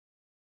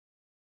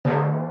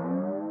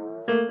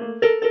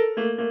and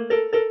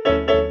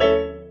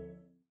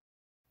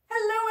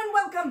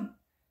welcome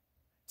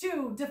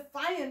to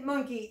Defiant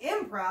Monkey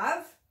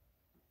Improv.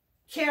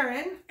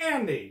 Karen,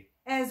 Andy,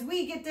 as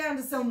we get down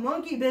to some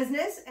monkey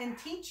business and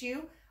teach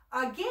you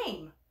a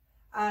game.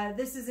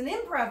 This is an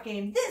improv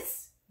game.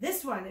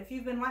 This one, if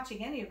you've been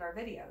watching any of our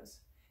videos,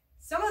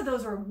 some of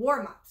those are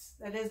warm-ups.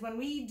 That is, when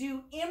we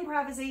do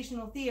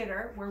improvisational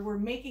theater, where we're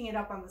making it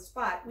up on the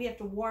spot, we have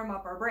to warm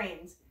up our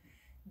brains.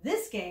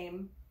 This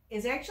game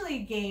is actually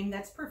a game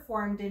that's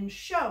performed in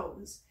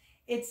shows.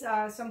 It's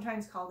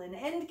sometimes called an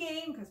end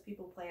game because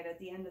people play it at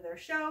the end of their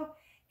show.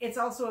 It's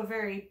also a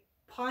very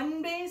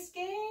pun-based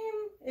game.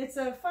 It's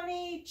a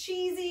funny,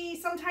 cheesy,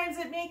 sometimes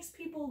it makes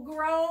people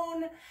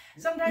groan,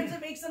 sometimes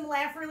it makes them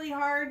laugh really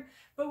hard,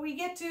 but we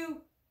get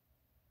to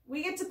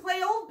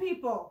play old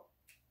people.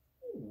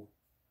 Ooh.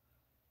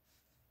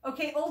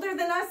 Okay, older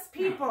than us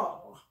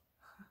people.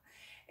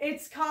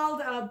 It's called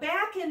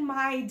Back in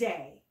My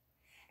Day.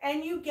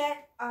 And you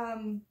get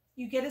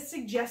a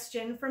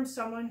suggestion from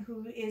someone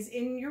who is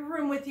in your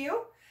room with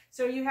you.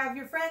 So you have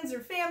your friends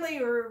or family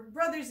or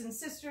brothers and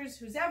sisters,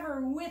 who's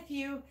ever with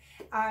you.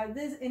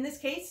 In this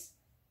case,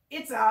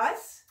 it's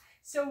us.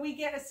 So we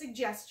get a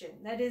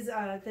suggestion. That is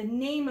the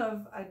name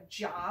of a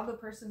job, a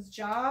person's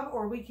job,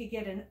 or we could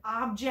get an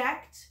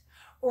object,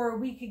 or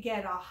we could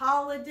get a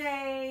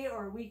holiday,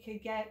 or we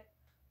could get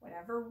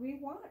whatever we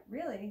want,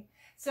 really.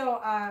 So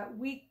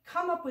we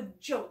come up with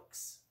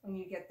jokes when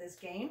you get this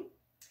game.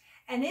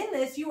 And in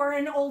this, you are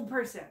an old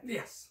person.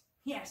 Yes.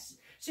 Yes.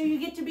 So you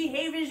get to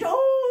behave as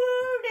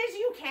old as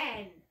you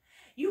can.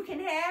 You can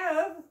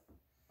have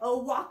a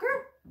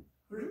walker.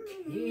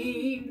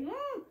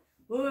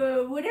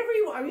 Whatever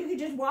you want. You could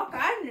just walk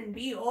on and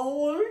be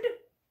old.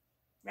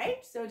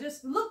 Right? So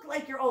just look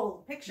like you're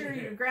old. Picture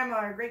your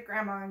grandma or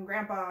great-grandma and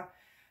grandpa,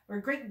 or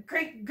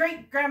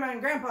great-great-great-grandma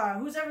and grandpa,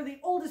 who's ever the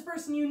oldest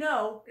person you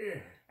know,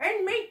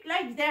 and make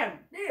like them.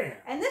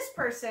 Yeah. And this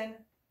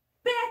person,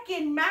 back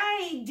in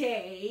my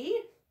day,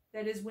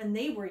 that is when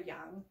they were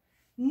young,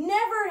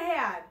 never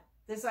had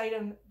this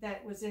item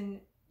that was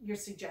in your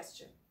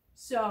suggestion.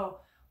 So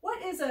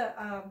what is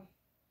a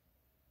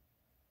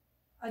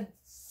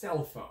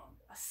cell phone?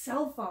 A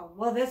cell phone.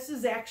 Well, this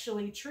is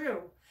actually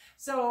true.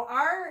 So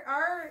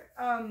our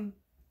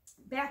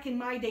back in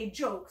my day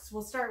jokes,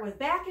 we'll start with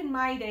back in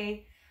my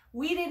day,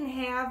 we didn't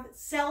have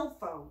cell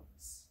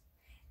phones.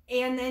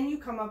 And then you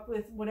come up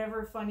with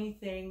whatever funny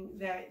thing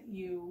that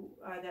you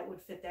that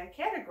would fit that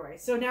category.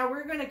 So now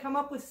we're going to come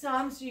up with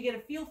some so you get a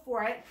feel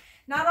for it.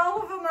 Not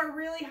all of them are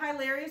really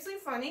hilariously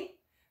funny,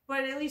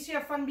 but at least you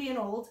have fun being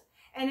old.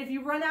 And if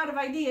you run out of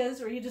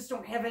ideas or you just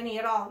don't have any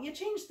at all, you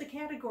change the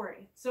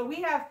category. So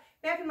we have,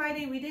 back in my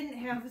day, we didn't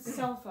have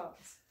cell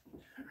phones.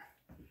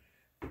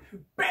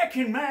 Back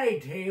in my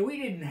day,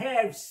 we didn't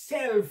have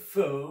cell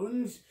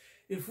phones.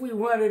 If we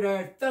wanted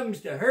our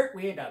thumbs to hurt,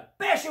 we had to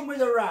bash them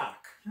with a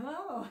rock.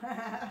 Oh.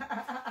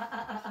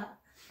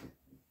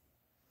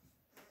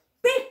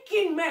 Back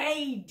in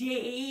my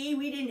day,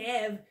 we didn't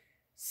have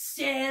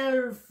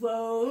cell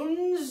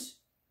phones.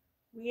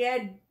 We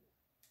had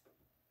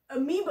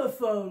amoeba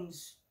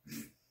phones.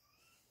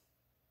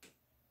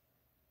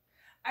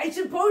 I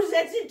suppose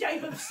that's a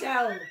type of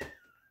cell.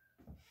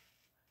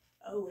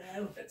 Oh,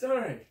 well. That's all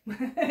right.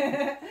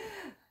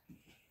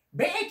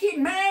 Back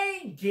in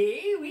my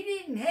day, we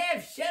didn't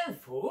have cell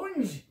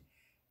phones.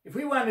 If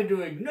we wanted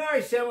to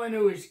ignore someone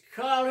who was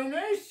calling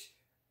us,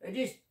 I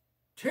just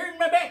turned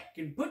my back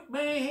and put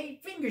my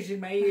fingers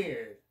in my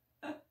ear.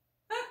 Back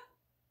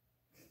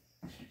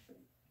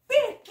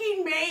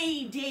in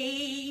my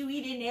day,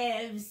 we didn't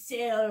have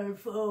cell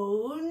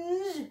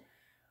phones.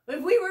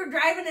 If we were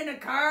driving in a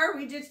car,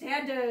 we just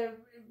had to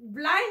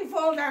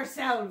blindfold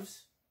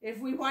ourselves if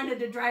we wanted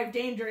to drive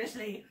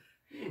dangerously.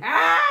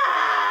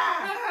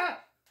 Ah!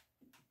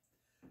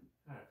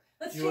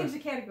 Let's change the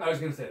category. I was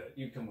going to say that.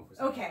 You come up with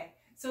something. Okay,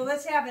 so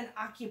let's have an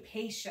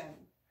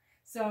occupation.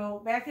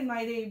 So back in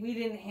my day, we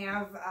didn't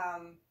have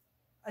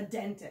a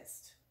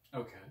dentist.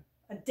 Okay.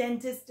 A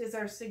dentist is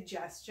our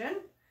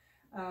suggestion.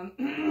 Back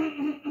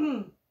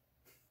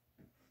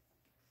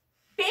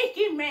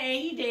in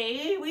my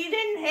day, we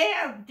didn't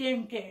have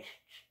dentists.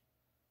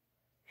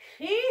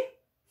 See?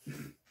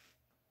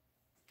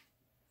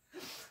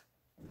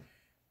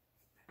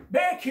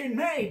 Back in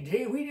my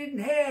day, we didn't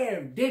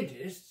have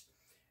dentists.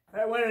 If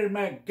I wanted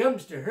my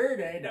gums to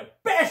hurt, I had to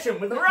bash them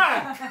with a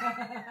rock.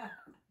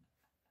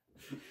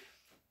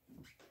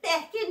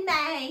 Back in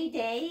my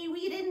day,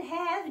 we didn't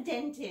have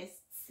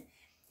dentists.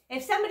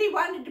 If somebody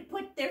wanted to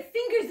put their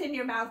fingers in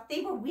your mouth,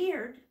 they were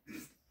weird.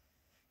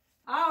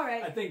 All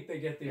right. I think they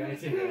get the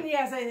idea.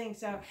 Yes, I think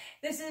so.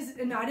 This is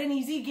not an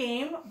easy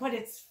game, but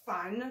it's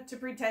fun to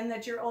pretend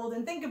that you're old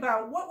and think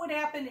about what would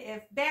happen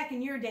if back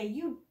in your day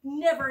you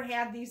never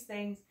had these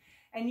things,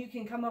 and you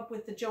can come up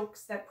with the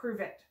jokes that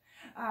prove it.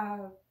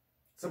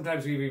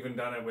 Sometimes we've even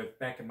done it with,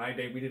 back in my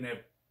day, we didn't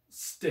have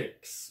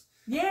sticks.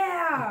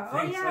 Yeah. Oh,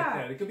 Things yeah. like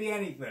that. It could be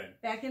anything.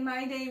 Back in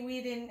my day,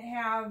 we didn't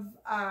have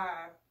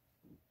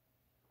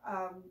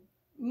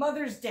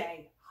Mother's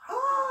Day.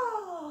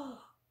 Oh,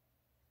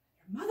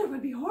 your mother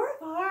would be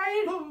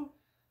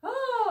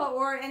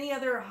or any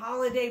other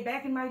holiday.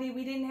 Back in my day,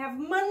 we didn't have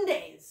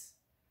Mondays.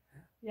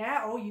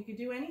 Yeah, oh, you could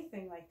do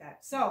anything like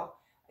that. So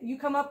you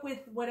come up with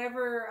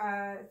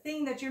whatever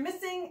thing that you're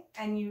missing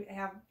and you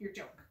have your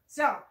joke.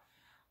 So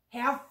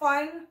have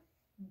fun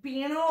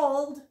being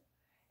old.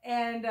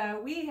 And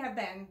we have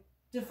been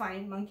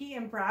Defiant Monkey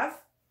Improv.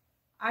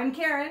 I'm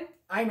Karen.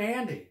 I'm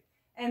Andy.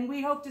 And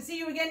we hope to see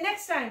you again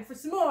next time for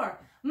some more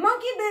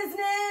monkey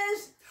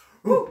business.